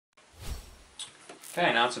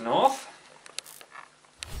Okay, now to North.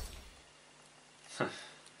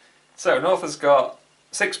 So North has got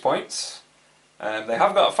 6 points. They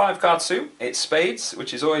have got a 5-card suit. It's spades,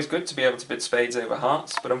 which is always good to be able to bid spades over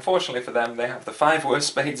hearts, but unfortunately for them they have the 5 worst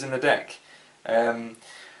spades in the deck.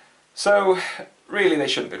 So really they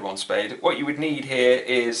shouldn't bid 1 spade. What you would need here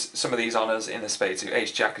is some of these honours in the spade suit.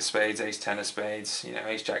 Ace-Jack of spades, Ace-10 of spades, you know,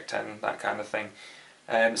 Ace-Jack-10, that kind of thing.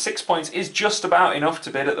 6 points is just about enough to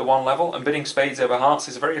bid at the 1 level, and bidding spades over hearts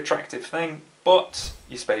is a very attractive thing, but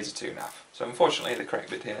your spades are 2 naff. So unfortunately the correct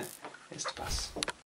bid here is to pass.